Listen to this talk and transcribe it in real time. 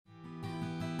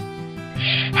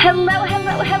Hello,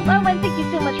 hello, hello, and thank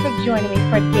you so much for joining me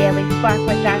for Daily Spark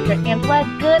with Dr. Angela.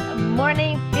 Good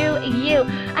morning to you.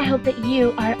 I hope that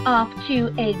you are off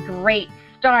to a great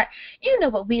start. You know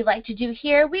what we like to do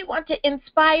here. We want to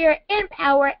inspire,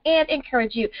 empower, and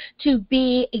encourage you to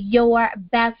be your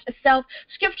best self.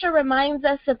 Scripture reminds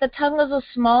us that the tongue is a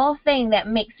small thing that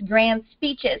makes grand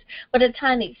speeches, but a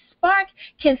tiny spark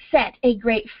can set a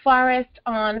great forest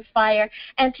on fire.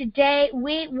 And today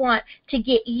we want to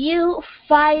get you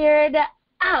fired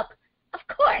up, of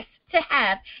course, to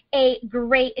have a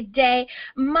great day.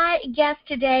 My guest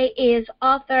today is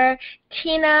author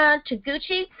Tea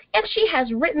Toguchi, and she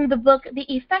has written the book, The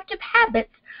Effective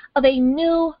Habits of a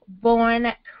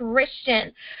Newborn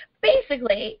Christian.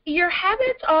 Basically, your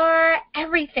habits are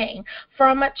everything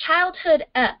from childhood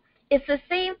up. It's the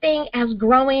same thing as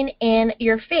growing in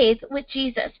your faith with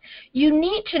Jesus. You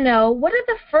need to know what are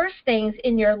the first things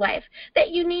in your life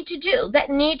that you need to do, that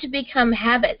need to become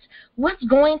habits. What's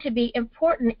going to be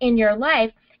important in your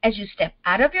life as you step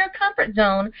out of your comfort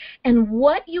zone and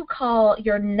what you call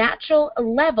your natural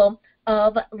level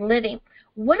of living.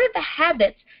 What are the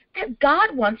habits that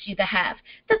God wants you to have,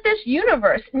 that this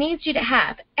universe needs you to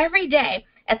have every day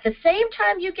at the same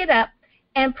time you get up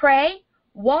and pray,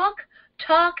 walk,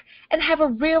 talk, and have a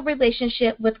real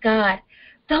relationship with God.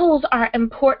 Those are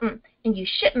important, and you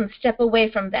shouldn't step away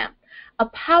from them. A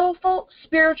powerful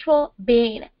spiritual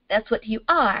being, that's what you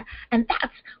are, and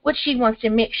that's what she wants to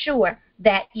make sure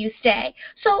that you stay.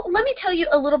 So let me tell you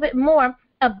a little bit more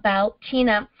about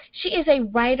Tina. She is a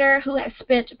writer who has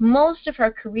spent most of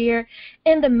her career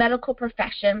in the medical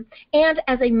profession and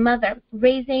as a mother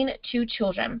raising 2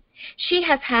 children. She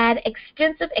has had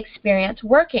extensive experience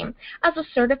working as a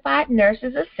certified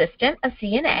nurse's assistant, a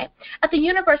CNA, at the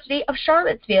University of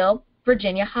Charlottesville,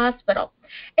 Virginia Hospital.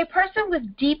 A person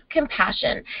with deep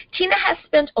compassion, Tina has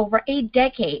spent over a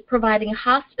decade providing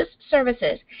hospice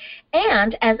services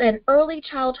and as an early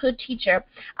childhood teacher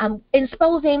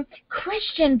espousing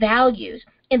Christian values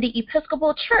in the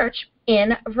Episcopal Church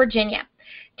in Virginia.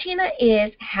 Tina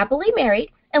is happily married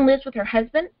and lives with her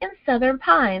husband in Southern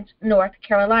Pines, North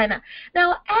Carolina.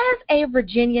 Now, as a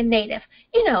Virginia native,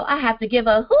 I have to give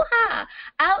a hoo-ha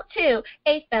out to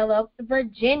a fellow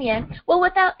Virginian. Well,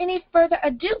 without any further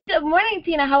ado, good morning,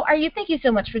 Tina. How are you? Thank you so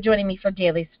much for joining me for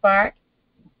Daily Spark.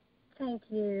 Thank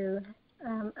you.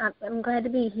 I'm glad to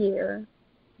be here.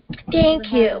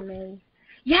 Thank you.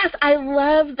 Yes, I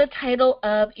love the title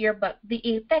of your book, The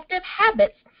Effective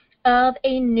Habits of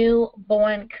a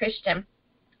Newborn Christian.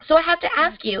 So I have to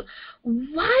ask you,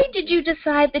 why did you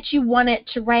decide that you wanted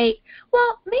to write,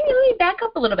 well, maybe let me back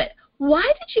up a little bit. Why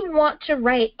did you want to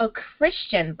write a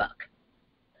Christian book?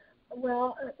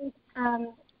 Well,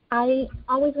 I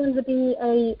always wanted to be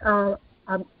I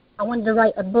wanted to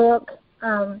write a book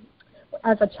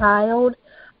as a child.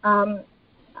 As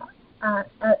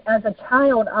a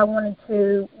child, I wanted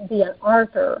to be an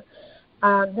author.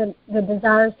 The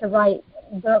desires to write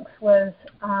books was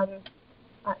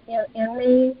in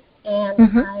me, and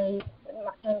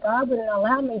and God wouldn't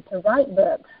allow me to write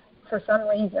books for some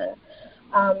reason.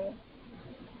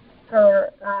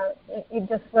 It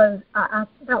just was. I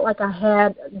felt like I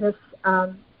had this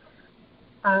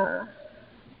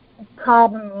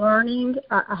problem learning.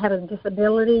 I had a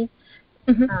disability.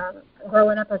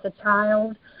 Growing up as a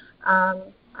child, I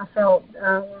felt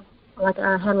like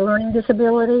I had a learning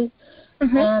disability,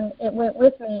 and it went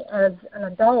with me as an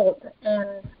adult.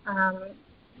 And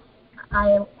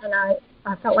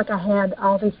I felt like I had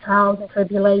all these trials and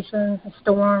tribulations and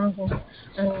storms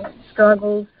and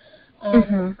struggles,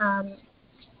 and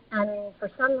for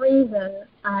some reason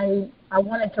I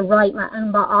wanted to write my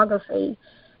own biography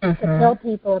to tell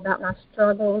people about my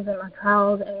struggles and my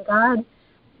trials. And God,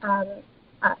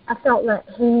 I felt that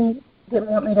He didn't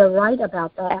want me to write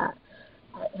about that.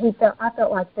 I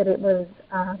felt like that it was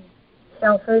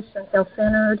selfish and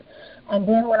self-centered. And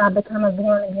then when I became a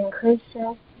born-again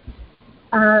Christian,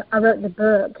 I wrote the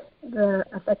book, The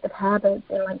Effective Habits,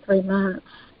 in like 3 months.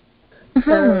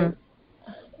 So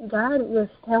God was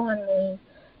telling me,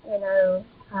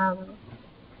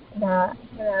 that,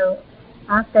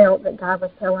 I felt that God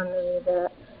was telling me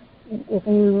that if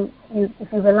you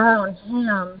rely on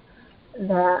Him,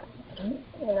 that,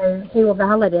 He will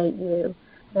validate you.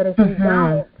 That if you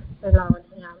don't rely on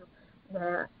Him,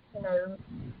 that,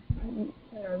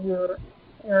 you're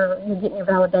getting your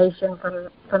validation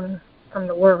from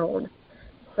the world.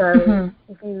 So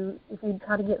if you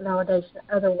try to get validation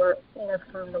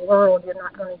from the world, you're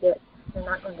not going to get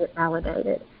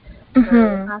validated. So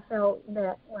I felt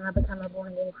that when I became a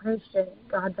born again Christian,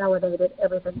 God validated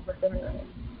everything within me.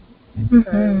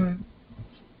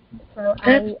 So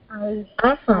That's I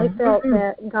awesome. felt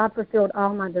that God fulfilled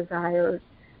all my desires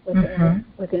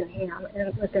within Him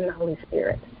and within the Holy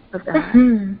Spirit of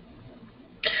God.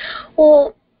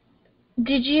 Well,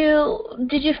 did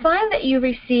you find that you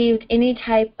received any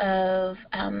type of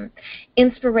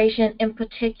inspiration in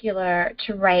particular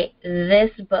to write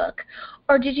this book,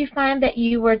 or did you find that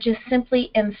you were just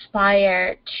simply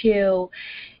inspired to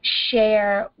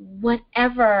share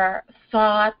whatever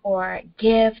thought or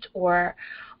gift or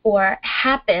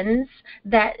happens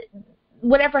that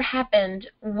whatever happened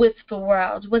with the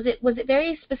world? Was it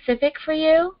very specific for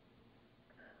you?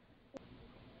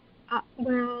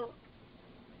 Well,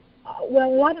 a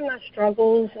lot of my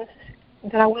struggles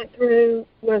that I went through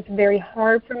was very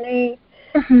hard for me.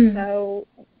 So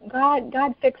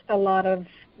God fixed a lot of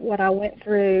what I went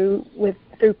through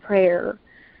through prayer.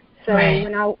 So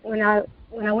when I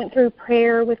went through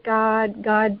prayer with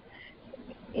God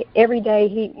every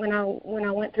day when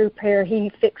I went through prayer, He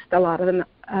fixed a lot of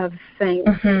things.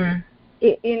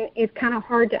 It's kind of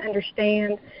hard to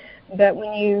understand, but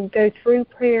when you go through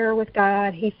prayer with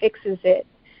God, He fixes it.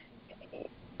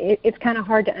 It's kind of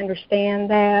hard to understand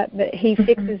that, but He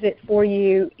fixes it for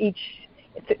you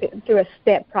through a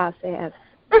step process.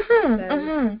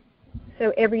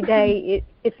 So every day,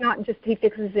 it's not just He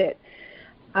fixes it,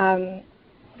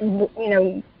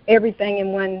 everything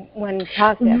in one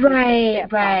process. Right.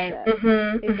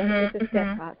 It's a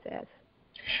step process.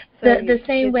 So the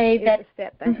same way that it's a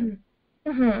step thing.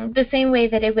 The same way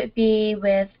that it would be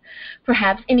with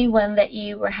perhaps anyone that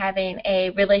you were having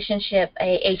a relationship,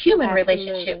 a human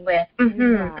relationship with.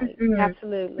 Right.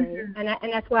 Absolutely.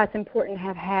 And that's why it's important to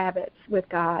have habits with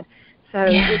God. So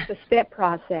it's a step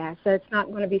process. So it's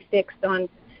not going to be fixed on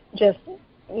just,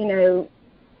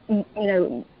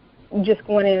 just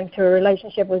going into a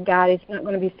relationship with God. It's not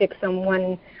going to be fixed on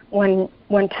one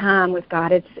time with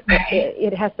God.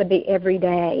 It has to be every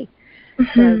day.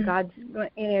 So God's,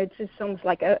 it's just almost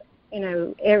like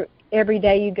every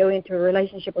day you go into a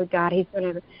relationship with God, He's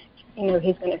going to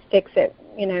fix it,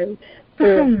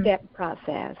 through a step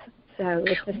process. So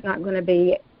it's just not going to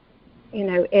be,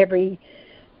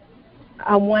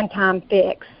 a one-time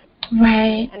fix.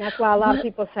 Right. And that's why a lot of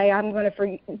people say, I'm going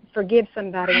to forgive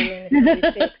somebody, and then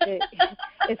it's going to be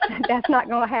fixed. That's not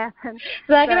going to happen. It's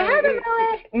not going to happen.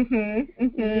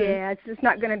 Yeah, it's just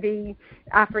not going to be,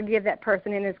 I forgive that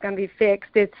person and it's going to be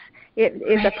fixed. It's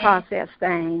a process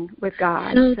thing with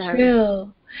God. So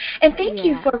true. And thank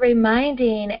you for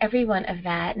reminding everyone of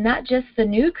that, not just the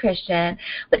new Christian,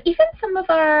 but even some of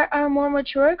our more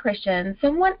mature Christians.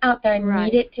 Someone out there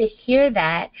needed to hear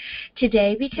that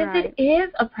today, because it is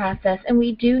a process and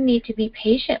we do need to be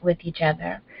patient with each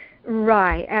other.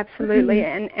 Right, absolutely.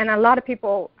 And a lot of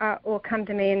people will come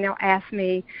to me and they'll ask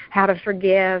me how to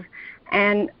forgive.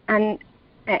 And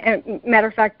matter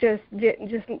of fact, just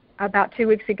about 2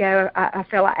 weeks ago, a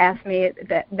fellow asked me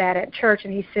that at church,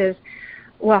 and he says,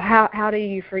 well, how do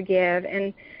you forgive?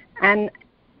 And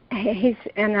me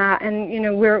and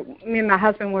my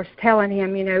husband were telling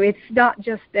him, it's not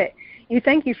just that you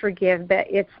think you forgive, but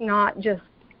it's not just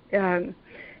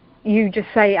you just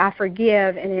say I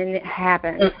forgive and then it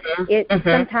happens.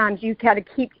 Sometimes you got to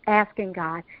keep asking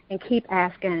God and keep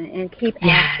asking and keep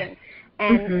asking.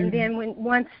 And then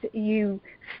once you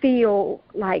feel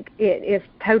like it is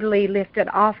totally lifted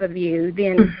off of you,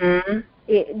 then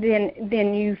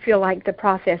then you feel like the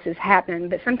process is happening.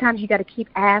 But sometimes you got to keep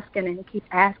asking and keep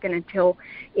asking until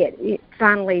it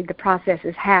finally the process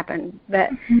has happened. But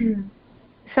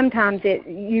sometimes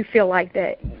you feel like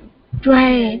that.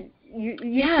 Right. You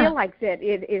feel like that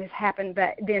it has happened,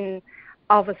 but then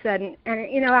all of a sudden,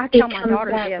 and I tell my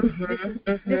daughter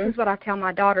this is what I tell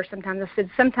my daughter sometimes. I said,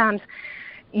 sometimes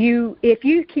if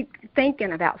you keep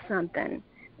thinking about something,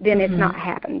 then it's not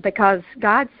happened, because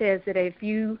God says that if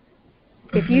you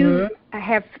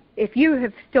have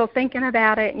still thinking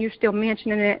about it and you're still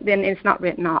mentioning it, then it's not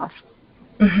written off.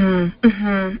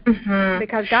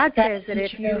 Because God says that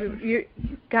if you're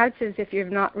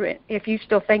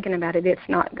still thinking about it, it's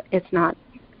not written off.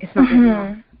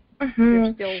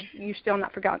 You're still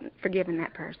not forgiven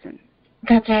that person.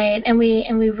 That's right, and we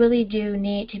really do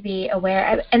need to be aware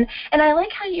of, and I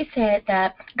like how you said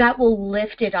that God will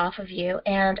lift it off of you,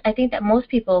 and I think that most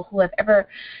people who have ever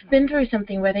been through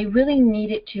something where they really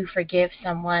needed to forgive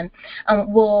someone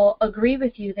will agree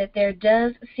with you that there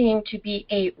does seem to be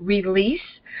a release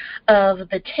of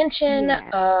the tension,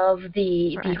 of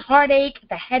the heartache,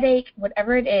 the headache,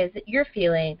 whatever it is that you're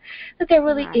feeling, that there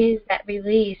really is that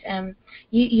release, and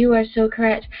you are so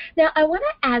correct. Now, I want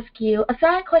to ask you a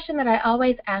side question that I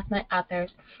always ask my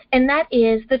authors, and that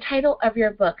is the title of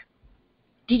your book.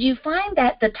 did you find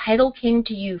that the title came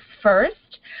to you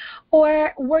first,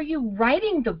 or were you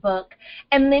writing the book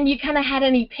and then you kind of had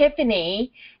an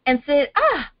epiphany and said,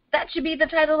 that should be the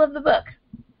title of the book?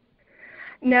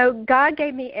 No, God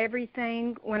gave me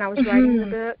everything when I was writing the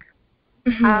book.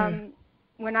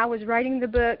 When I was writing the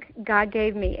book, God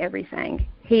gave me everything.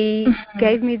 He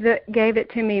gave it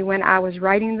to me when I was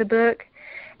writing the book,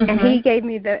 and He gave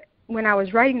me when I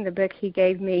was writing the book, He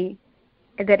gave me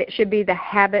that it should be the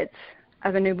habits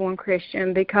of a newborn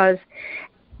Christian, because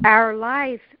our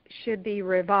life should be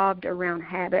revolved around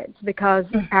habits, because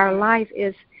our life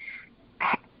is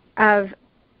habits,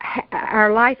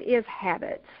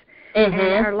 and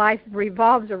our life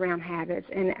revolves around habits,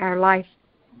 and our life,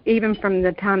 even from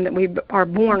the time that we are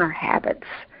born, are habits.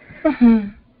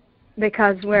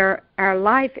 Because where our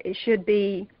life should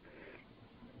be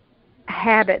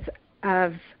habits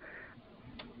of,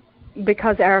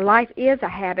 because our life is a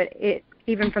habit, it,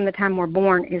 even from the time we're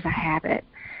born, is a habit.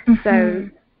 So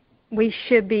we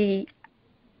should be,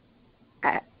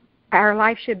 our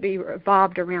life should be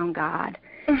revolved around God.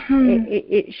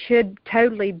 It should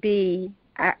totally be,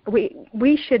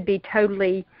 we should be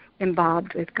totally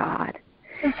involved with God.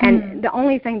 And the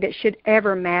only thing that should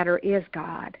ever matter is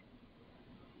God.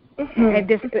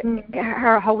 And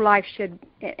our whole life should,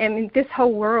 I mean, this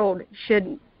whole world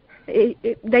should,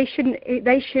 they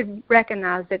should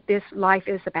recognize that this life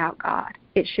is about God.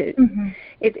 It should.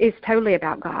 It's totally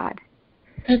about God.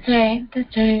 That's right.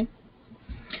 That's right.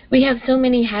 We have so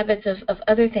many habits of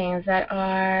other things that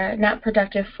are not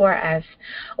productive for us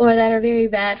or that are very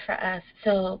bad for us.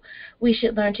 So we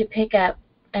should learn to pick up,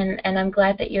 and I'm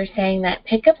glad that you're saying that,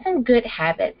 pick up some good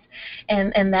habits,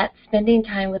 and that's spending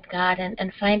time with God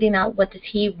and finding out what does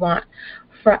He want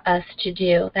for us to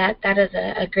do. That is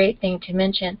a great thing to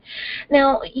mention.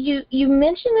 Now, you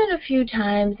mentioned it a few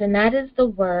times, and that is the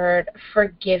word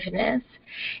forgiveness.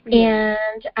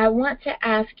 And I want to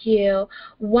ask you,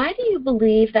 why do you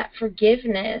believe that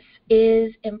forgiveness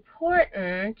is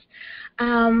important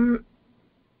to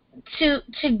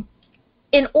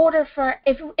in order for,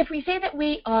 if we say that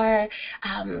we are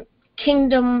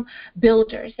kingdom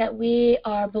builders, that we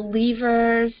are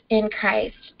believers in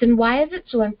Christ, then why is it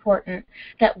so important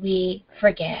that we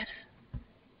forgive?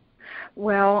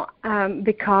 Well,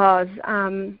 because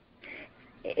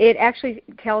it actually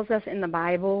tells us in the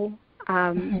Bible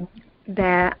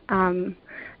that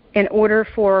in order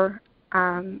for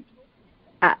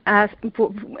God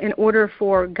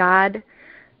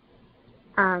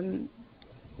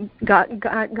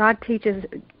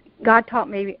taught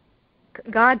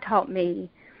me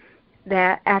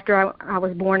that after I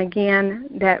was born again,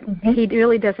 that He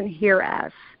really doesn't hear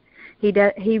us.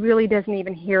 He really doesn't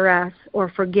even hear us or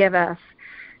forgive us,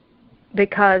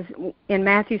 because in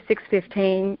Matthew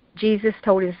 6:15, Jesus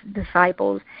told His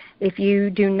disciples, if you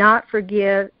do not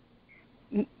forgive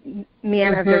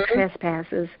men of their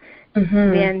trespasses,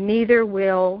 then neither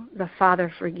will the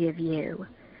Father forgive you.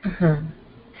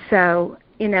 So,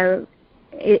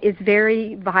 it's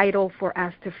very vital for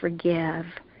us to forgive.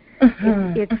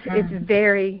 It's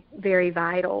very, very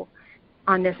vital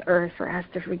on this earth for us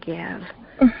to forgive.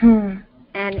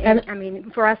 And I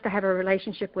mean, for us to have a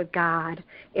relationship with God,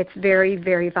 it's very,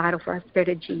 very vital for us to go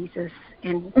to Jesus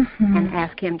and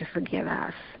ask Him to forgive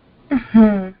us,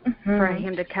 for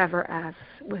Him to cover us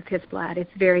with His blood.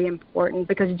 It's very important,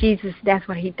 because Jesus, that's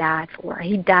what He died for.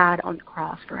 He died on the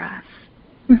cross for us.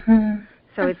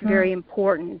 So it's very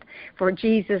important for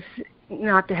Jesus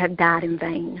not to have died in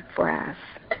vain for us.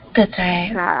 That's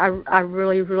right. So I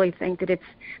really, really think that it's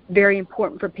very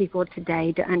important for people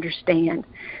today to understand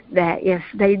that if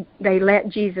they let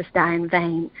Jesus die in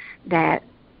vain, that,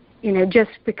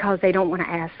 just because they don't want to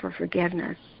ask for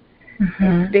forgiveness,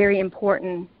 it's very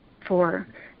important for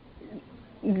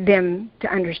them to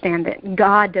understand that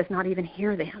God does not even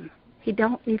hear them. He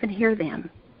don't even hear them.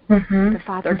 The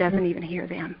Father doesn't even hear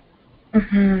them.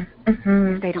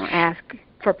 If they don't ask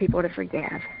for people to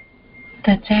forgive.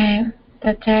 That's right.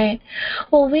 That's right.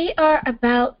 Well, we are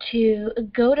about to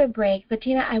go to break, but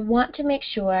Tina, I want to make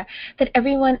sure that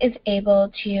everyone is able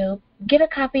to get a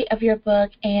copy of your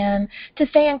book and to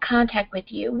stay in contact with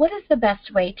you. What is the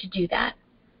best way to do that?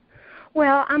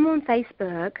 Well, I'm on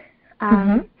Facebook.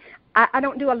 I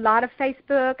don't do a lot of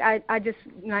Facebook. I just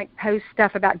post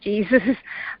stuff about Jesus.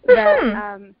 But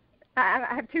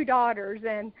I have 2 daughters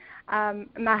and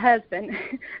my husband,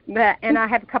 and I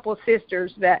have a couple of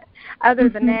sisters. But other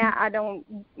than that, I don't,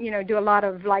 do a lot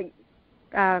of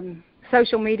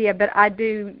social media. But I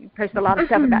do post a lot of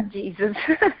stuff about Jesus.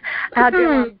 I do a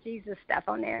lot of Jesus stuff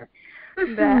on there.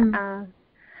 But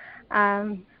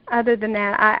other than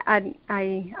that,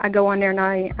 I go on there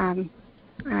and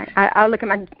I'll look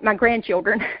at my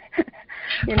grandchildren.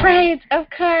 Right, of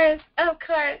course.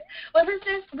 Well,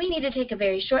 listeners, we need to take a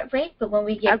very short break, but when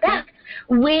we get back,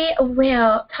 we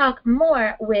will talk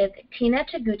more with Tina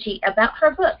Toguchi about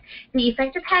her book, The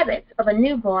Effective Habits of a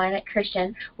Newborn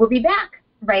Christian. We'll be back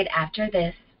right after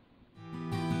this.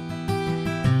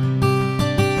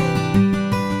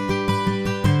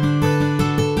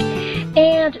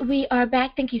 And we are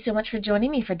back. Thank you so much for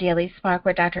joining me for Daily Spark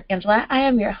with Dr. Angela. I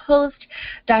am your host,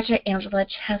 Dr. Angela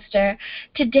Chester.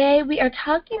 Today we are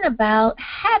talking about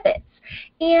habits.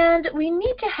 And we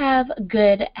need to have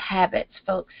good habits,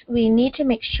 folks. We need to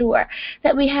make sure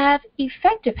that we have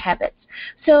effective habits.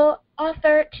 So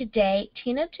author today,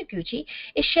 Tina Toguchi,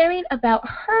 is sharing about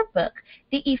her book,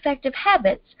 The Effective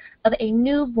Habits of a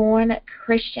Newborn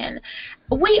Christian.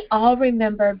 We all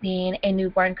remember being a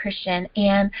newborn Christian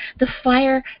and the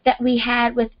fire that we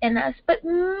had within us, but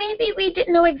maybe we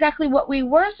didn't know exactly what we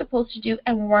were supposed to do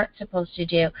and weren't supposed to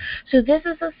do. So this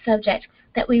is a subject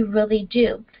that we really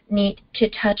do need to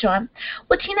touch on.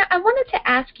 Well, Tina, I wanted to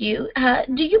ask you,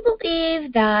 do you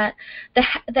believe that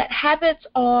that habits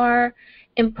are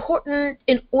important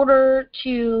in order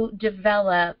to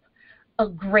develop a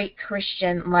great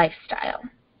Christian lifestyle?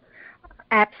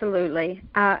 Absolutely.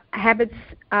 Habits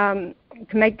to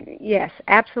make, yes,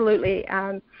 absolutely.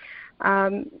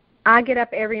 I get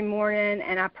up every morning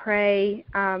and I pray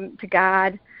to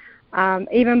God.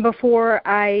 Even before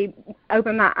I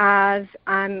open my eyes,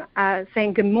 I'm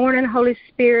saying, good morning, Holy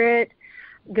Spirit.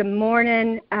 Good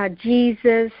morning,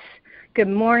 Jesus. Good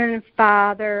morning,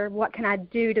 Father. What can I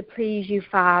do to please you,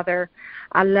 Father?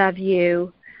 I love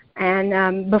you.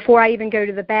 And before I even go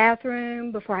to the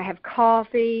bathroom, before I have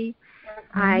coffee,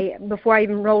 before I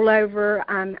even roll over,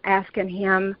 I'm asking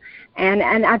him. And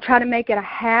I try to make it a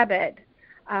habit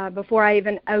before I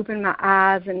even open my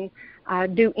eyes and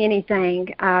do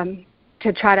anything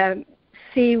to try to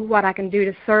see what I can do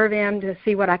to serve him, to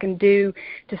see what I can do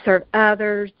to serve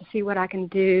others, to see what I can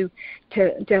do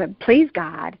to please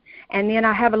God. And then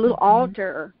I have a little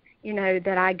altar,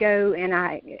 that I go and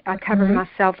I cover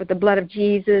myself with the blood of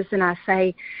Jesus, and I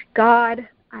say, God,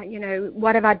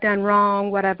 what have I done wrong?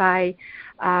 What have I,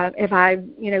 if I,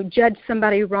 judged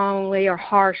somebody wrongly or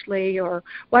harshly, or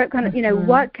what can,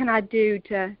 what can I do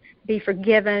to be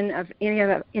forgiven of any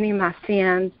of my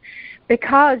sins?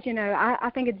 Because,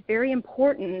 I think it's very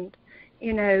important,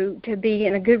 to be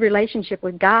in a good relationship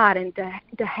with God and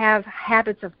to have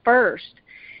habits of first.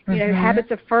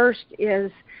 Habits of first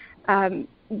is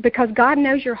because God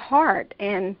knows your heart,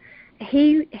 and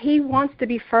He wants to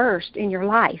be first in your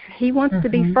life. He wants to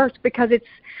be first because it's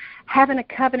having a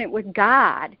covenant with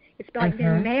God. It's like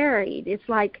being married. It's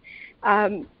like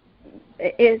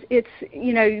it's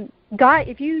God.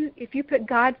 If you put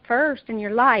God first in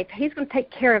your life, He's going to take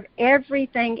care of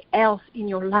everything else in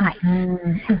your life.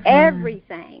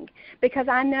 Everything. Because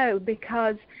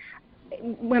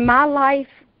when my life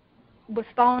was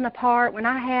falling apart, when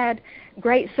I had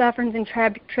great sufferings and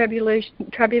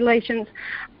tribulations,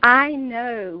 I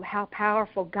know how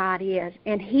powerful God is,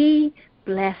 and He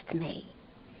blessed me.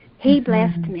 He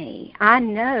blessed me. I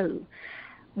know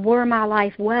where my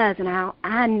life was, and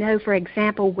I know, for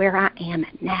example, where I am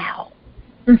now.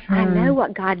 I know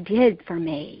what God did for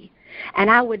me, and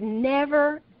I would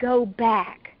never go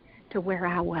back to where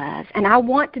I was. And I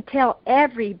want to tell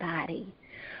everybody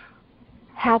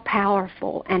how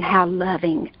powerful and how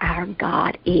loving our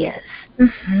God is.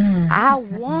 I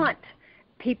want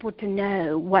people to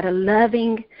know what a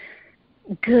loving,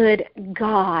 good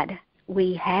God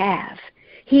we have.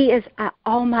 He is an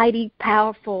almighty,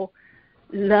 powerful,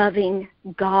 loving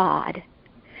God.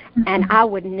 And I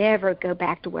would never go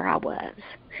back to where I was.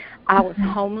 I was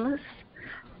homeless.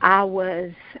 I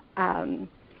was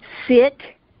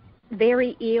sick,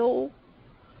 very ill.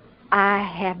 I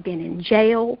have been in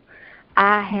jail.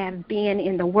 I have been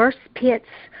in the worst pits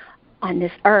on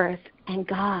this earth, and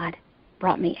God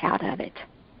brought me out of it.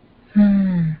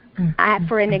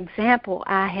 For an example,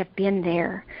 I have been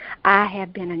there. I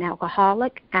have been an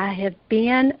alcoholic. I have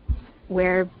been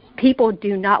where people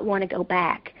do not want to go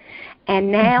back.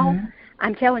 And now,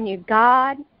 I'm telling you,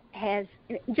 God has,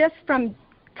 just from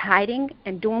tithing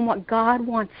and doing what God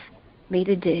wants me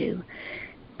to do,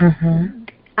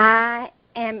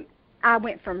 I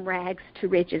went from rags to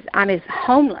riches. I was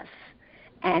homeless,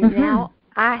 and now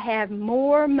I have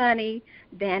more money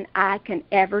than I can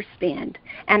ever spend.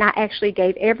 And I actually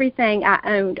gave everything I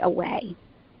owned away,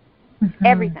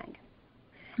 everything,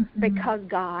 because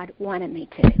God wanted me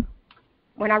to.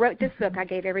 When I wrote this book, I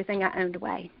gave everything I owned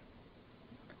away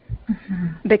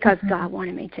because God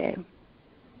wanted me to.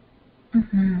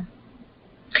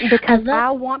 Because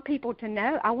I want people to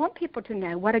know. I want people to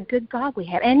know what a good God we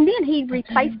have. And then He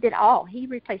replaced it all. He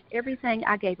replaced everything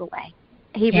I gave away.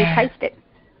 He replaced it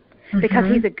because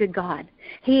He's a good God.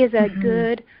 He is a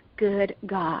good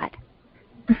God.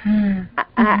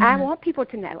 I want people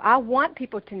to know. I want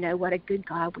people to know what a good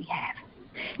God we have.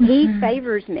 He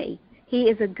favors me. He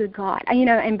is a good God. You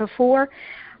know, and before,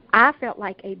 I felt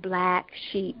like a black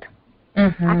sheep.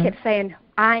 I kept saying,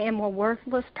 I am a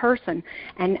worthless person.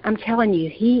 And I'm telling you,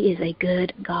 He is a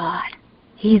good God.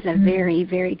 He is a very,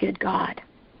 very good God.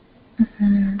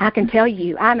 I can tell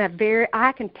you,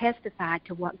 I can testify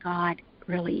to what God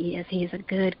really is. He is a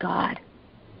good God.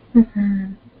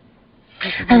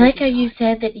 I like how you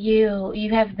said that you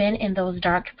have been in those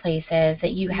dark places,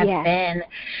 that you have been,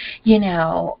 you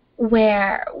know,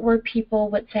 where people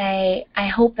would say, I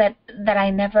hope that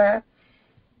I never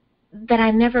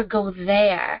go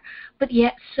there. But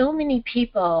yet so many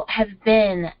people have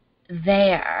been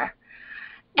there,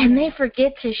 and they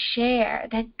forget to share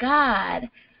that God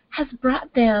has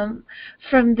brought them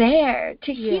from there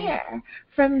to here,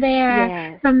 from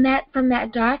there, from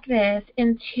that darkness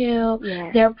into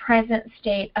their present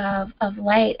state of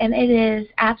light. And it is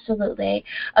absolutely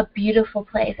a beautiful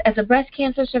place. As a breast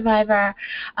cancer survivor,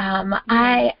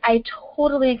 I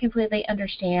totally and completely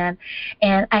understand,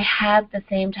 and I have the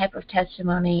same type of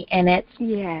testimony, and it's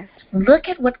look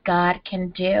at what God can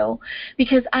do,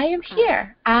 because I am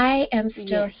here. I am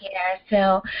still here.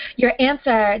 So your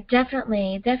answer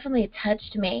definitely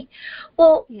touched me.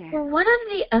 Well, one of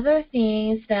the other things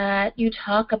that you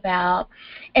talk about,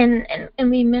 and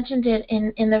we mentioned it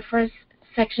in the first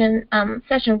session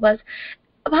was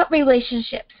about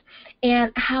relationships,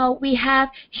 and how we have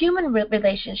human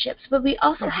relationships, but we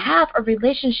also have a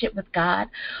relationship with God,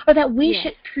 or that we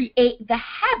should create the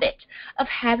habit of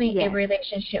having a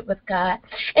relationship with God.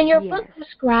 And your book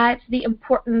describes the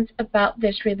importance about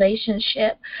this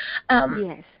relationship.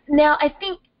 Now, I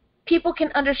think people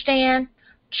can understand,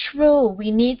 true, we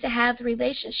need to have the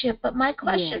relationship, but my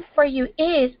question for you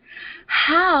is,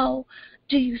 how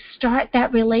do you start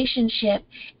that relationship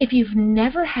if you've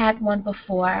never had one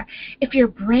before, if you're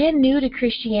brand new to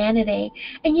Christianity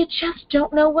and you just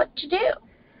don't know what to do?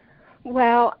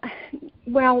 Well,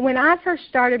 when I first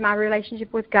started my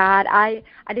relationship with God, I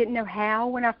didn't know how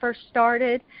when I first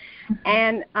started,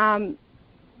 and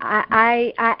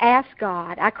I asked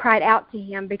God. I cried out to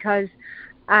Him because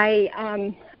I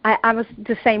was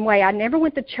the same way. I never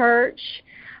went to church.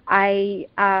 I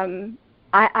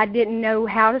didn't know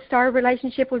how to start a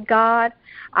relationship with God.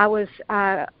 I was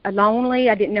lonely.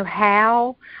 I didn't know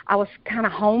how. I was kind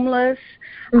of homeless.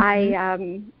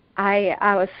 I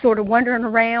was sort of wandering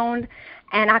around,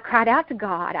 and I cried out to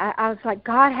God. I was like,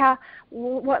 God,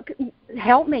 what?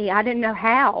 Help me! I didn't know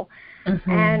how.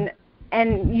 And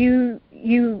you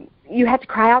have to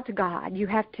cry out to God. You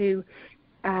have to.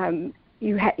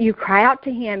 You cry out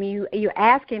to Him. You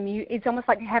ask Him. It's almost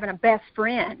like having a best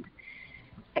friend.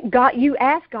 God, you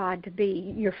ask God to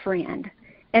be your friend,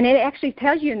 and it actually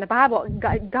tells you in the Bible.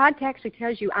 God actually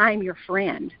tells you, "I'm your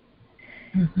friend,"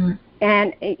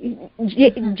 and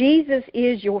Jesus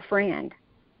is your friend.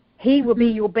 He will be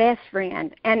your best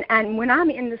friend. And when I'm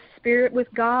in the Spirit with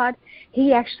God,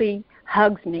 He actually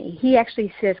hugs me. He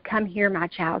actually says, "Come here, my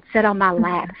child. Sit on my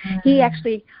lap." He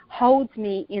actually holds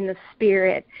me in the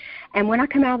Spirit. And when I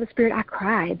come out of the Spirit, I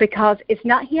cry, because it's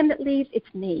not Him that leaves,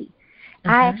 it's me.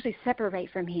 I actually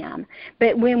separate from Him.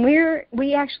 But when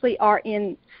we actually are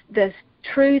in the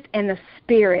truth and the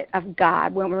Spirit of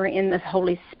God, when we're in the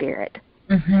Holy Spirit,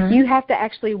 you have to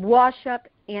actually wash up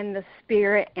in the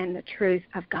Spirit and the truth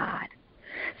of God.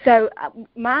 So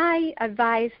my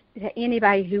advice to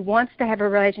anybody who wants to have a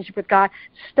relationship with God,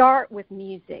 start with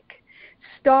music.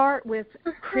 Start with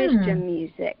Christian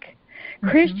music.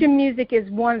 Christian music is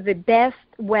one of the best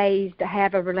ways to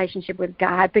have a relationship with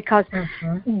God, because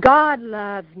God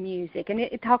loves music. And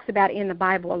it talks about it in the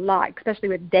Bible a lot, especially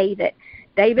with David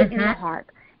and the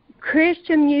harp.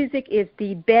 Christian music is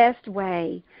the best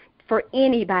way for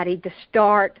anybody to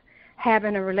start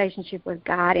having a relationship with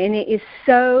God. And it is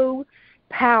so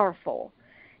powerful.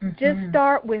 Just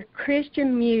start with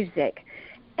Christian music,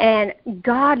 and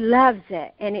God loves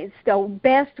it, and it's the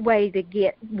best way to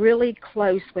get really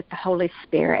close with the Holy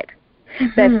Spirit.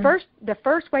 The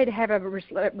first way to have a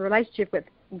relationship with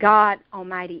God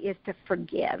Almighty is to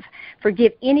forgive.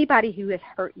 Forgive anybody who has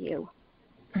hurt you.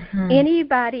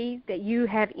 Anybody that you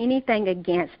have anything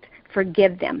against,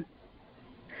 forgive them.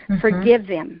 Forgive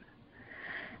them.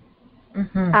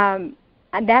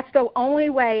 And that's the only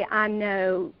way I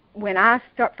know when I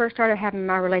first started having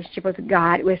my relationship with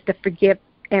God, was to forgive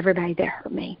everybody that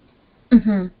hurt me.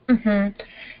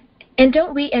 And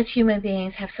don't we as human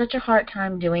beings have such a hard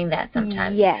time doing that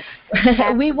sometimes? Yes.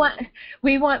 we want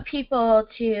people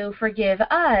to forgive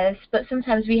us, but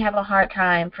sometimes we have a hard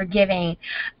time forgiving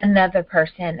another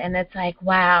person. And it's like,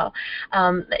 wow,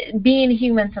 being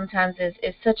human sometimes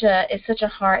is such a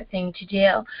hard thing to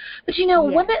do. But you know,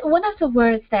 yes. one of the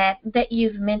words that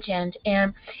you've mentioned,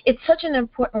 and it's such an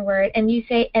important word, and you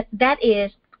say that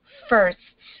is firsts.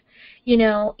 You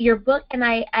know, your book, and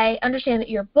I understand that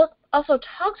your book also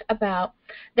talks about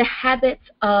the habits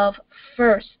of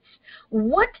firsts.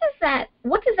 What does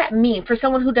that mean for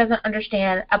someone who doesn't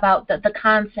understand about the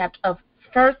concept of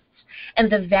firsts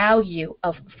and the value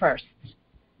of firsts?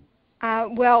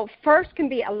 Well, first can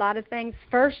be a lot of things.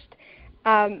 First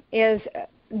is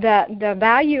the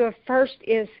value of first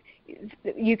is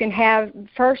you can have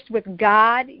first with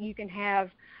God. You can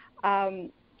have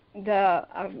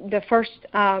the first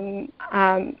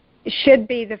should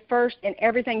be the first in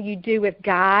everything you do with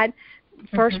God.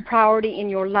 First priority in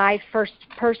your life. First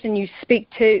person you speak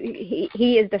to.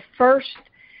 He is the first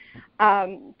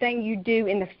thing you do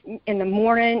in the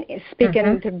morning is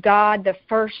speaking to God. The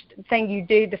first thing you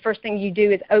do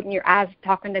is open your eyes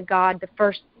talking to God. The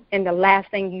first and the last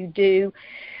thing you do.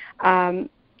 Your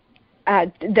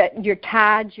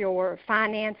tithes, your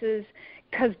finances.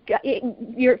 Because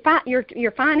your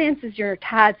finances, your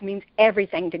tithes means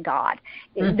everything to God.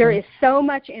 There is so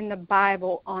much in the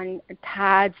Bible on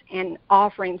tithes and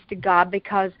offerings to God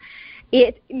because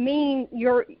it means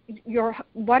your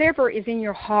whatever is in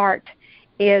your heart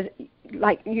is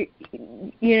like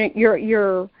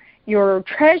your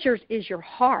treasures is your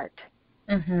heart.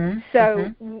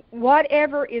 So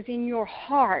whatever is in your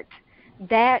heart,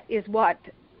 that is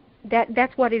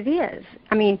that's what it is.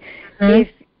 I mean,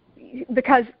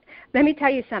 because let me tell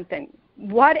you something.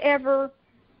 Whatever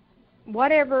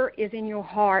is in your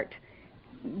heart,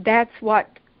 that's what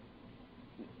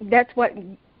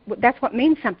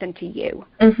means something to you.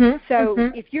 So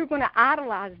if you're going to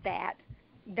idolize that,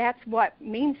 that's what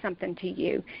means something to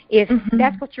you. If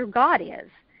that's what your God is.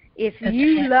 If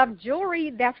you love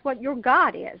jewelry, that's what your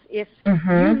God is. If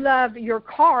you love your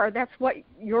car, that's what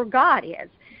your God is.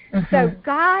 So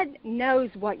God knows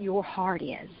what your heart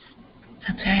is.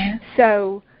 Okay.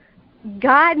 So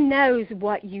God knows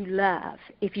what you love.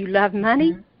 If you love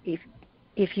money, if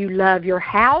you love your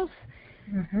house,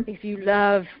 if you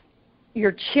love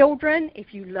your children,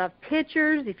 if you love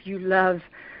pictures, if you love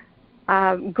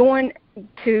going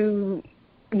to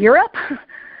Europe,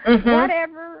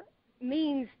 whatever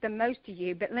means the most to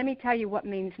you. But let me tell you what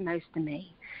means most to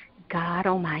me. God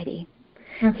Almighty.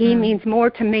 He means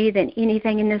more to me than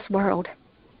anything in this world.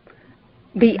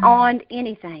 Beyond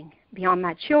anything. Beyond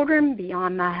my children,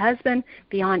 beyond my husband,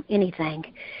 beyond anything.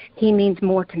 He means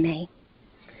more to me.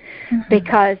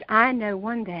 Because I know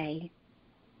one day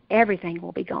everything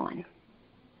will be gone.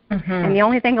 And the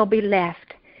only thing that will be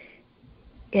left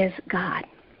is God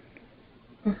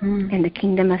and the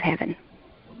kingdom of heaven.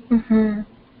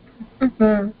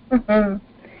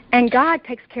 And God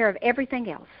takes care of everything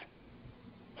else.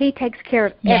 He takes care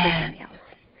of everything else.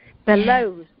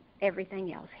 Below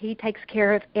everything else. He takes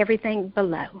care of everything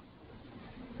below.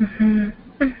 And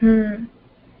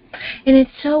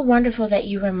it's so wonderful that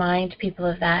you remind people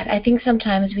of that. I think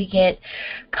sometimes we get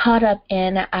caught up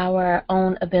in our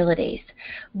own abilities.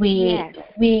 So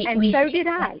did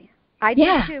I. I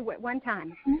did too at one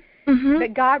time.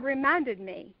 But God reminded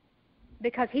me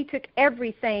because He took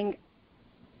everything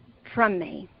from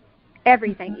me.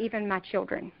 Everything, even my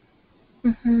children.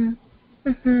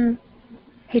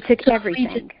 He took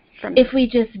everything from me. If we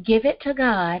just give it to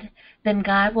God, then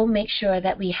God will make sure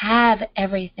that we have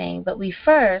everything. But we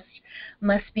first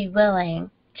must be willing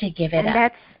to give it up.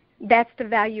 And that's the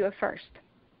value of first.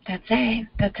 That's it.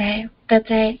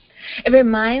 It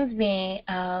reminds me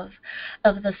of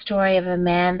the story of a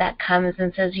man that comes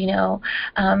and says,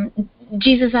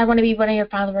 Jesus, I want to be one of your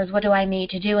followers. What do I need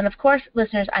to do? And of course,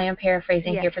 listeners, I am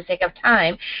paraphrasing here for sake of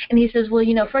time. And he says, well,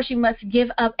 first you must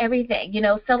give up everything,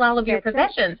 sell all of your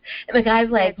possessions. And the guy's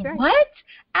like, what?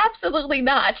 Absolutely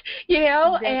not,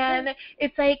 and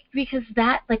it's like, because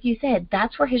that, like you said,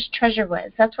 that's where his treasure was.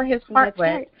 That's where his heart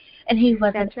was. And he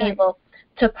wasn't able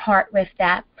to part with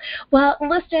that. Well,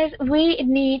 listeners, we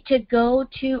need to go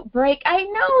to break. I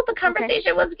know the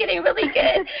conversation was getting really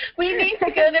good. We need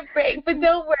to go to break, but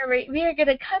don't worry. We are going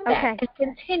to come back and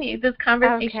continue this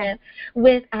conversation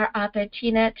with our author,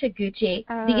 Tina Toguchi,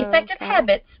 The Effective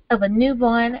Habits of a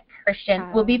Newborn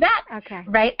Christian. We'll be back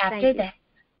right after this.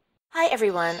 Hi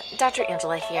everyone, Dr.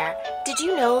 Angela here. Did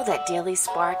you know that Daily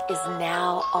Spark is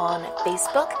now on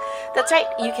Facebook? That's right,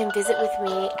 you can visit with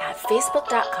me at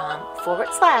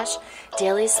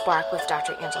facebook.com/Daily Spark with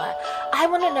Dr. Angela. I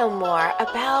want to know more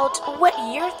about what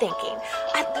you're thinking.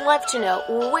 I'd love to know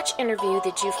which interview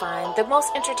did you find the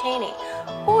most entertaining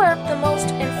or the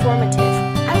most informative.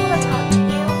 I want to talk to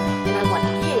you, and I want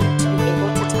you to be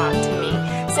able to talk to me.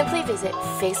 Simply visit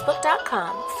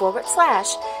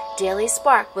facebook.com/Daily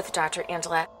Spark with Dr.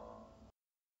 Angela.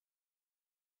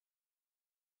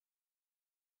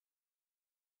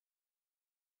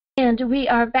 And we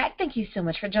are back. Thank you so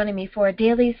much for joining me for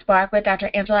Daily Spark with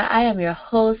Dr. Angela. I am your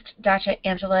host, Dr.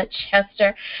 Angela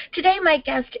Chester. Today my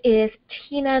guest is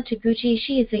Tina Toguchi.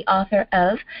 She is the author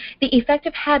of The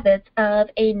Effective Habits of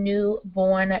a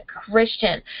Newborn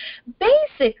Christian.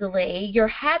 Basically, your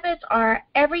habits are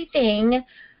everything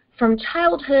from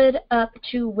childhood up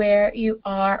to where you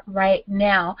are right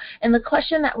now. And the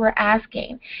question that we're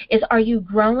asking is, are you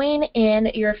growing in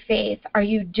your faith? Are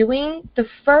you doing the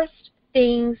first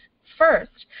things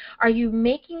first? Are you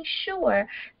making sure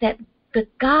that the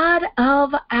God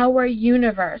of our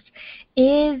universe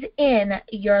is in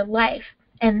your life?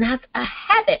 And that's a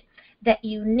habit that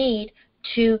you need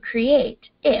to create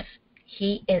if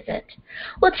he isn't.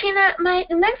 Well, Tina, my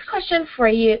next question for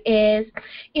you is,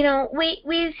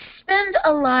 we spend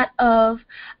a lot of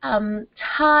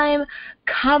time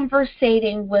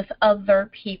conversating with other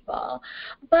people,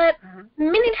 but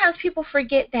many times people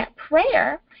forget that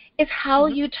prayer is how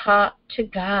you talk to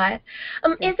God.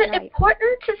 Is it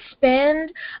important to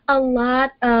spend a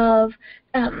lot of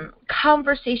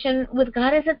conversation with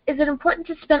God? Is it important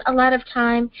to spend a lot of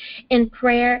time in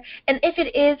prayer? And if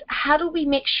it is, how do we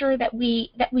make sure that we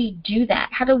do that?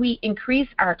 How do we increase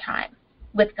our time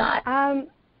with God?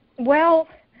 Well,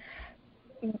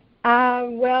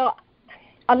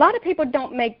 a lot of people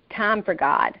don't make time for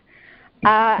God,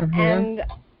 and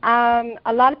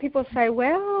a lot of people say,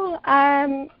 "Well,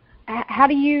 how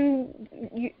do you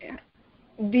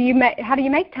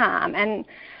make time?" And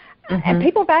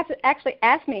people have actually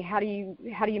asked me, how do you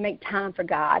make time for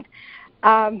God?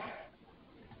 I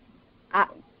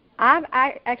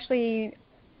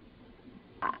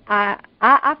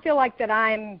feel like that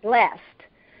I'm blessed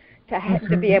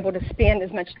to be able to spend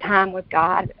as much time with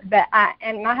God.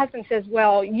 And my husband says,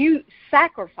 "Well, you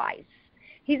sacrifice."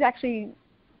 He's actually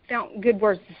found good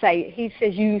words to say. He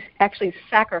says you actually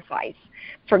sacrifice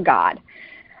for God,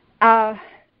 and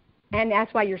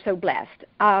that's why you're so blessed.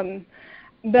 I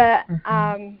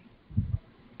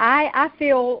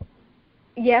feel,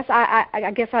 yes,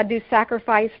 I guess I do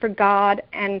sacrifice for God,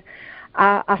 and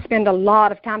I spend a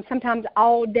lot of time, sometimes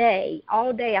all day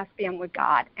I spend with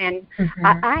God, and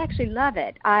I actually love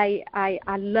it. I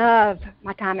love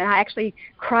my time, and I actually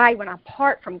cry when I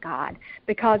part from God,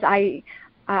 because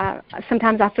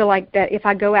sometimes I feel like that if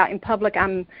I go out in public,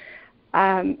 I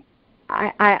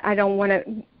don't want to,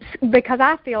 because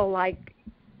I feel like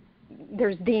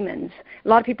there's demons. A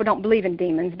lot of people don't believe in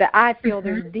demons, but I feel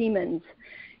there's demons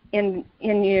in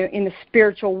the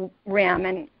spiritual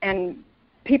realm, and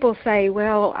people say,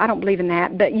 "Well, I don't believe in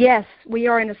that." But yes, we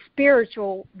are in a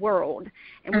spiritual world,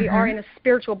 and we are in a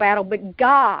spiritual battle, but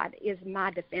God is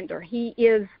my defender. He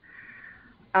is,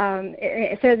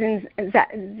 it says in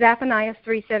Zephaniah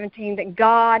 3:17 that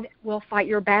God will fight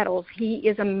your battles. He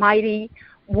is a mighty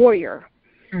warrior.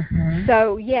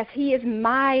 So yes, he is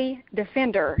my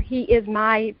defender. He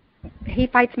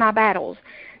fights my battles.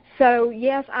 So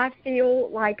yes, I feel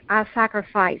like I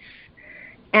sacrifice,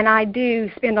 and I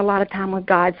do spend a lot of time with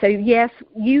God. So yes,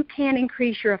 you can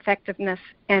increase your effectiveness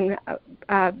and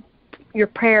your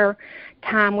prayer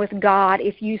time with God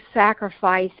if you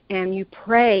sacrifice and you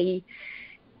pray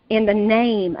in the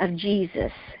name of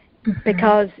Jesus,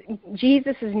 because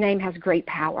Jesus' name has great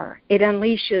power. It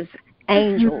unleashes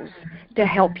angels to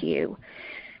help you.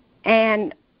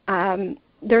 And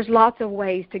there's lots of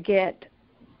ways to get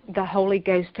the Holy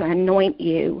Ghost to anoint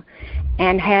you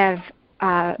and have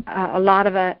a lot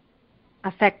of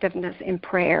effectiveness in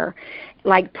prayer,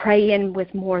 like praying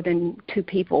with more than two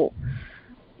people,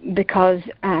 because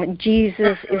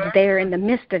Jesus is there in the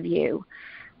midst of you.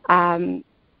 And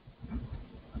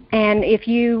if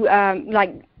you,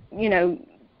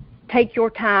 take your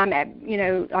time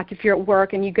like if you're at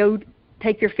work and you go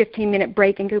take your 15-minute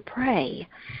break and go pray.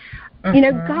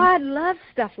 God loves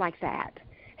stuff like that.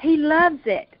 He loves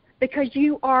it because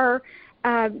you are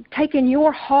taking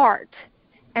your heart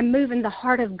and moving the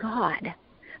heart of God,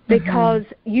 because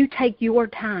you take your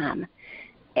time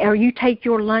or you take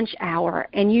your lunch hour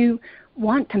and you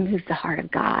want to move the heart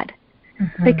of God,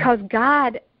 because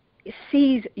God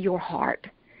sees your heart.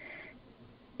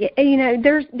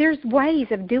 There's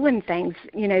ways of doing things,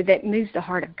 that moves the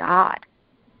heart of God.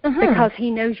 because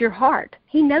He knows your heart.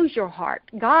 He knows your heart.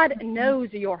 God knows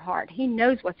your heart. He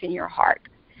knows what's in your heart.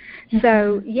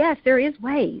 So, yes, there is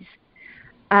ways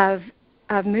of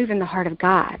moving the heart of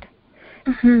God.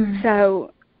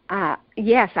 So,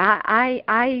 yes,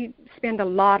 I spend a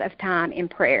lot of time in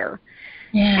prayer.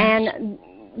 And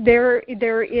there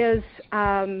is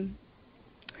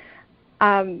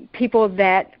people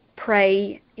that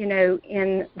pray,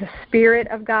 in the Spirit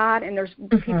of God, and there's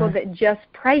people that just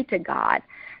pray to God.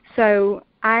 So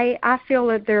I feel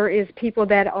that there is people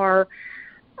that are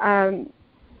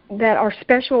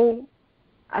special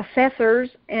assessors,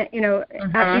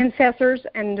 intercessors,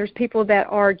 and there's people that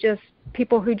are just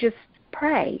people who just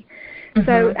pray.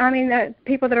 So, the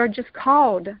people that are just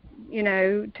called,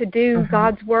 to do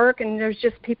God's work, and there's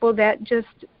just people that just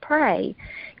pray,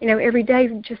 every day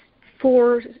just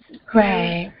for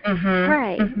pray.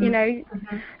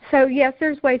 So, yes,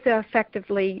 there's ways to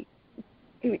effectively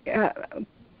to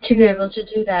be able to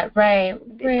do that, right.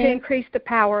 To increase the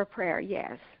power of prayer,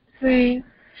 yes. Right.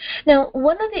 Now,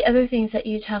 one of the other things that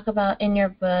you talk about in your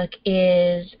book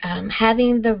is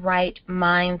having the right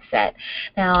mindset.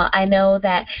 Now, I know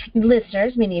that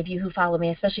listeners, many of you who follow me,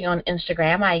 especially on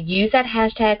Instagram, I use that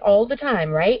hashtag all the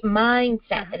time, right?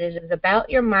 Mindset. It is about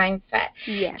your mindset.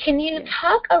 Yes. Can you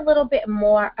talk a little bit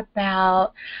more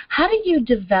about how do you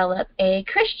develop a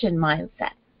Christian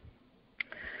mindset?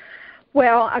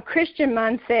 Well, a Christian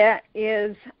mindset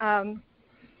is, and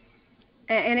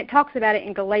it talks about it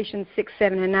in Galatians 6,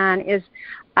 7, and 9, is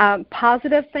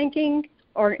positive thinking,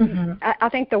 or I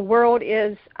think the world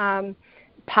is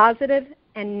positive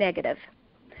and negative.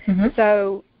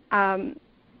 So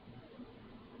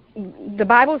the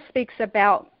Bible speaks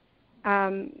about,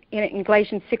 in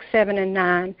Galatians 6, 7, and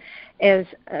 9, is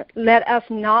let us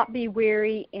not be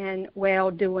weary in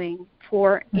well-doing,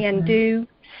 for in due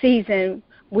season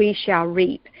we shall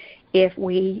reap if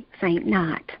we faint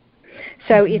not.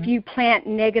 So if you plant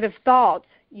negative thoughts,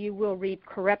 you will reap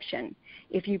corruption.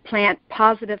 If you plant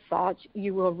positive thoughts,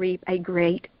 you will reap a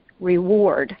great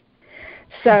reward.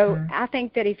 So I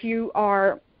think that if you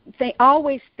are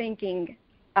always thinking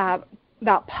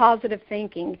about positive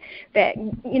thinking, that,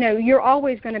 you're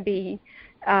always going to be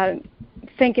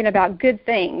thinking about good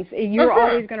things. You're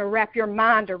always going to wrap your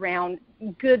mind around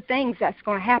good things that's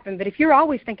going to happen. But if you're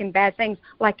always thinking bad things,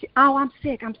 like, oh, I'm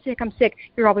sick,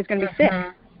 you're always going to be sick.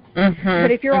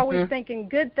 But if you're always thinking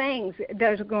good things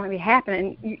that are going to be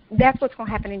happening, that's what's going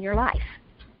to happen in your life.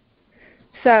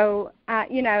 So, I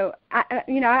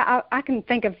can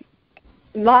think of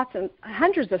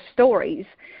hundreds of stories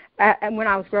when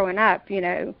I was growing up,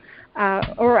 matter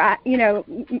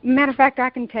of fact, I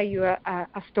can tell you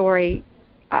a story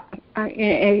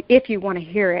if you want to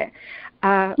hear it.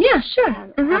 Yeah,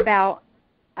 sure. About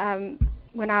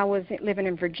when I was living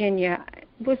in Virginia.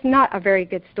 It was not a very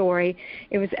good story.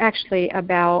 It was actually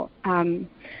about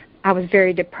I was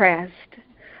very depressed.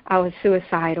 I was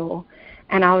suicidal,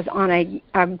 and I was on a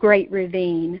great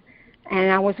ravine,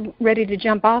 and I was ready to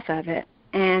jump off of it.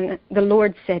 And the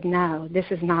Lord said, no, this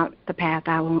is not the path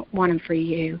I want for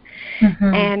you.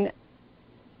 And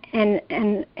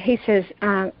He says,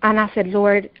 and I said,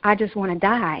 Lord, I just want to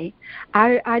die.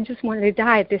 I just wanted to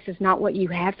die if this is not what you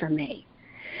have for me.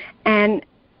 And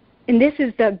this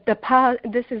is the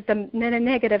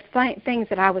negative things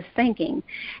that I was thinking.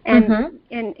 And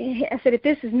I said, if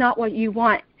this is not what you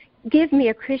want, give me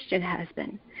a Christian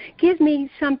husband. Give me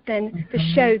something to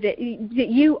show that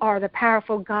you are the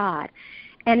powerful God.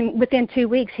 And within 2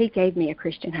 weeks, He gave me a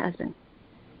Christian husband.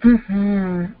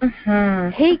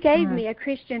 He gave me a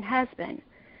Christian husband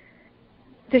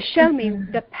to show me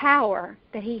the power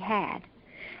that He had.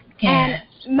 Yes.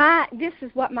 And this is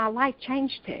what my life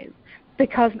changed to,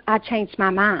 because I changed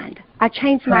my mind. I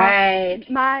changed my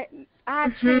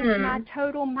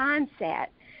total mindset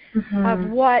of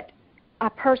what a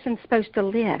person's supposed to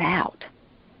live out.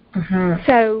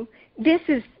 So this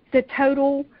is the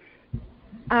total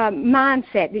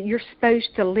mindset that you're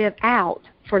supposed to live out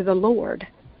for the Lord.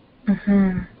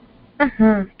 And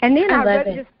then I wrote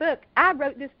this book. I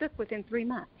wrote this book within 3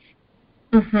 months.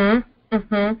 To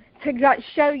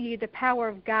show you the power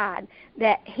of God,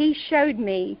 that He showed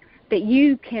me that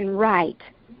you can write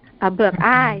a book.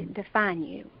 I define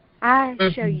you. I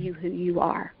show you who you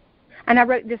are. And I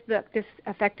wrote this book, this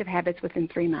Effective Habits, within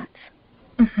 3 months.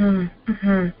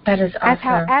 That is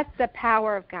awesome. That's the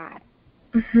power of God.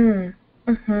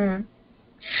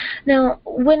 Now,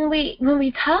 when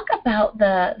we talk about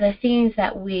the things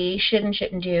that we should and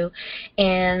shouldn't do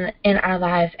in our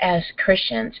lives as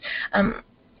Christians,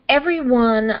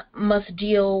 everyone must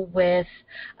deal with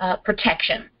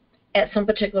protection at some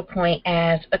particular point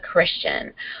as a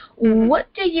Christian. What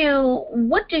do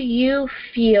you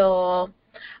feel,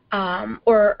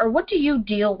 or what do you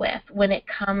deal with when it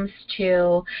comes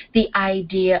to the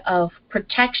idea of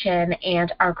protection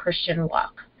and our Christian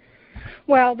walk?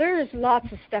 Well, there's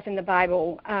lots of stuff in the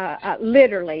Bible,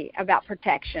 literally, about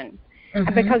protection,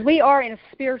 because we are in a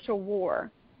spiritual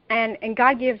war, and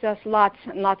God gives us lots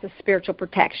and lots of spiritual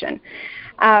protection.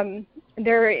 For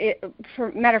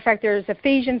matter of fact, there's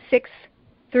Ephesians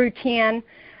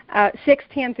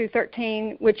 6:10 through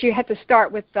 13, which you have to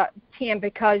start with the 10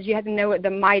 because you have to know the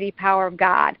mighty power of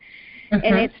God,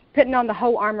 and it's putting on the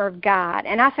whole armor of God.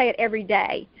 And I say it every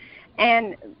day.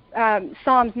 And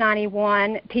Psalms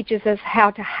 91 teaches us how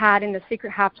to hide in the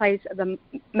secret high place of the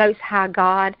Most High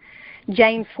God.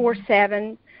 James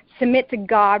 4:7, submit to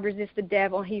God, resist the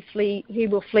devil, he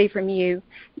will flee from you.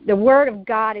 The Word of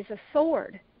God is a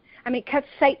sword. I mean, it cuts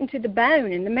Satan to the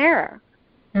bone and the marrow.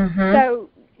 So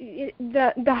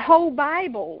the whole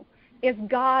Bible is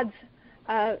God's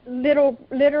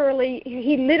literally,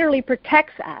 he literally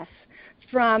protects us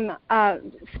from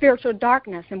spiritual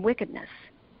darkness and wickedness.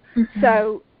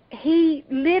 So he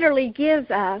literally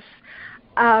gives us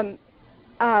a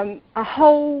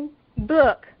whole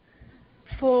book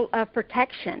full of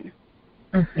protection.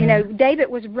 You know, David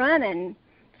was running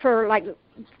for like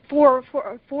four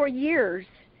years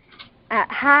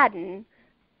hiding,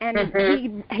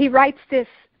 and he writes this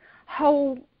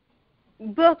whole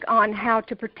book on how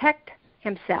to protect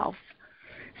himself.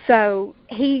 So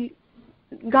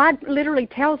God literally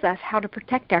tells us how to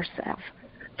protect ourselves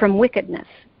from wickedness.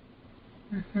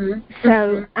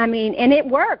 So, I mean, and it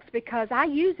works because I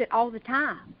use it all the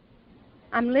time.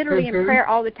 I'm literally in prayer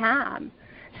all the time.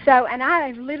 So, and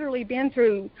I've literally been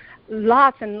through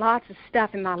lots and lots of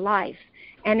stuff in my life,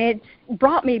 and it's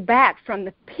brought me back from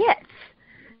the pits.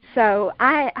 So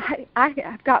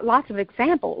I've got lots of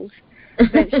examples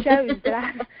that shows that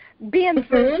I've been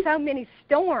through so many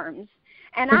storms,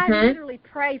 and I literally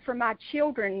pray for my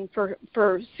children for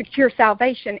secure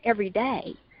salvation every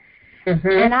day.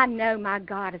 And I know my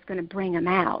God is going to bring them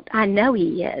out. I know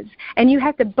he is. And you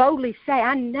have to boldly say,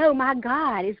 I know my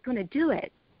God is going to do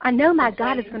it. I know my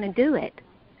God is going to do it.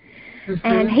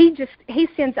 And he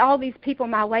sends all these people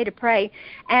my way to pray.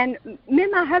 And me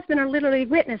and my husband are literally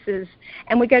witnesses.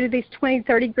 And we go to these 20,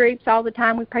 30 groups all the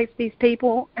time. We pray for these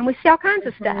people. And we see all kinds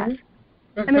of stuff.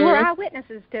 I mean, we're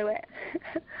eyewitnesses to it.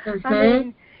 I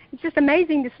mean, it's just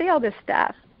amazing to see all this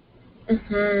stuff.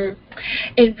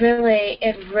 It really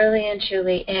and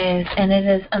truly is, and it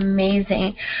is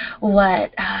amazing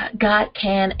what God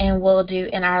can and will do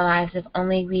in our lives if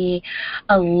only we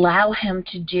allow him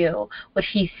to do what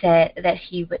he said that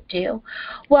he would do.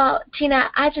 Well,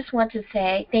 Tina, I just want to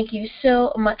say thank you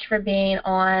so much for being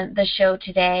on the show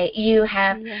today. You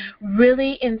have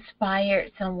really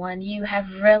inspired someone. You have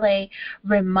really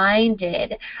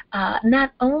reminded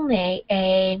not only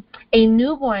a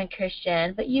newborn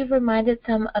Christian, but you've reminded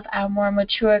some of our more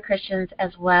mature Christians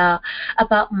as well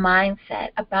about mindset,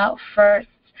 about firsts,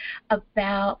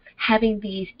 about having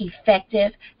these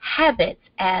effective habits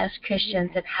as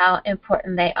Christians and how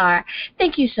important they are.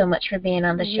 Thank you so much for being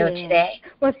on the show today.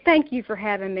 Well, thank you for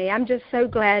having me. I'm just so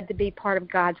glad to be part of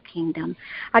God's kingdom.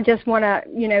 I just want to,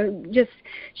 just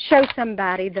show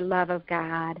somebody the love of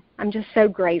God. I'm just so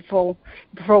grateful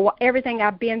for everything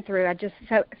I've been through. I'm just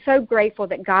so grateful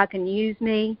that God can use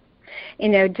me,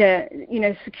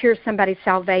 to secure somebody's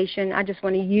salvation. I just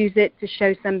want to use it to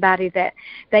show somebody that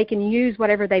they can use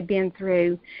whatever they've been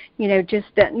through, just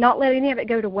not let any of it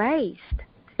go to waste.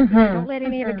 Don't let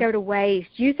any of it go to waste.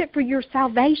 Use it for your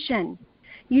salvation.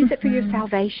 Use it for your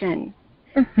salvation.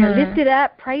 Lift it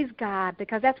up, praise God,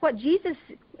 because that's what Jesus,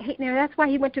 that's why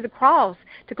he went to the cross,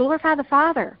 to glorify the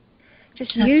Father.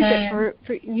 Just use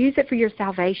it for your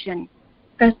salvation.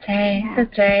 That's right.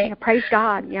 That's right. Yeah, praise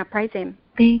God. Yeah, praise him.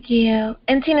 Thank you.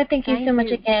 And Tina, thank you so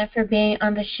much again for being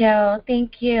on the show.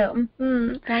 Thank you.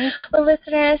 Thanks. Well,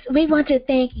 listeners, we want to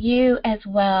thank you as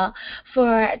well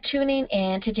for tuning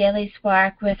in to Daily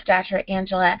Spark with Dr.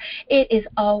 Angela. It is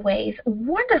always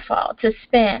wonderful to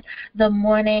spend the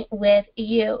morning with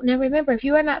you. Now, remember, if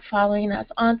you are not following us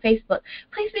on Facebook,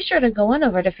 please be sure to go on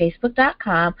over to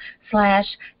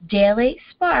facebook.com/Daily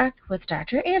Spark with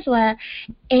Dr. Angela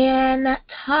and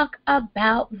talk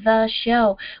about the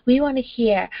show. We want to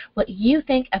hear what you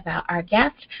think about our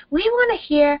guest. We want to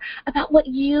hear about what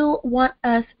you want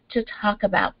us to talk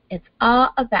about. It's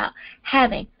all about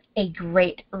having a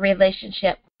great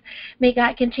relationship. May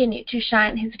God continue to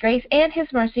shine his grace and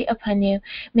his mercy upon you.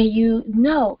 May you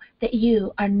know that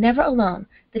you are never alone,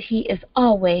 that he is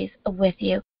always with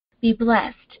you. Be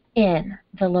blessed in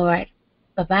the Lord.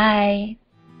 Bye-bye.